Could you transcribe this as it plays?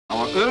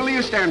our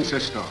earliest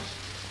ancestor,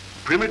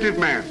 primitive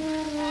man.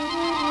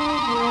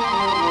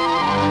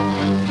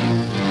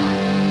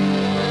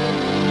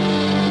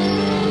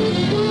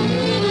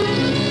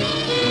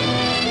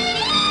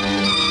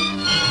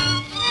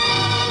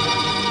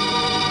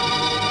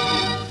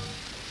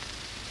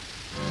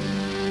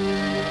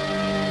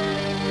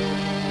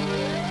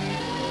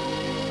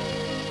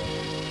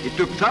 It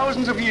took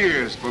thousands of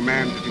years for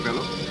man to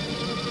develop,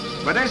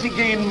 but as he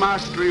gained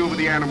mastery over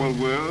the animal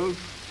world,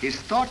 his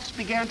thoughts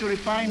began to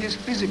refine his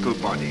physical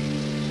body.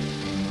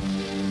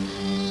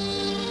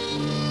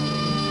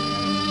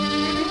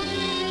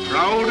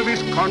 Proud of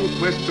his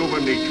conquests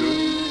over nature,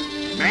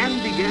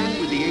 man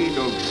began with the aid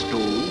of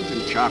stones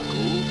and charcoal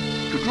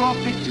to draw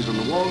pictures on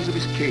the walls of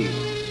his cave.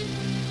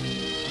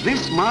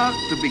 This marked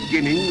the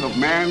beginning of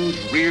man's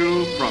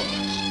real progress.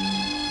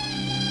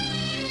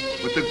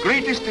 But the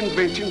greatest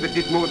invention that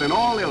did more than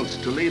all else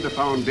to lay the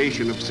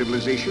foundation of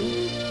civilization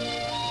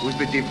was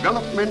the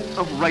development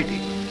of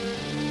writing,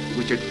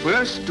 which at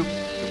first took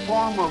the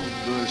form of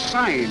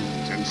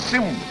signs and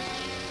symbols.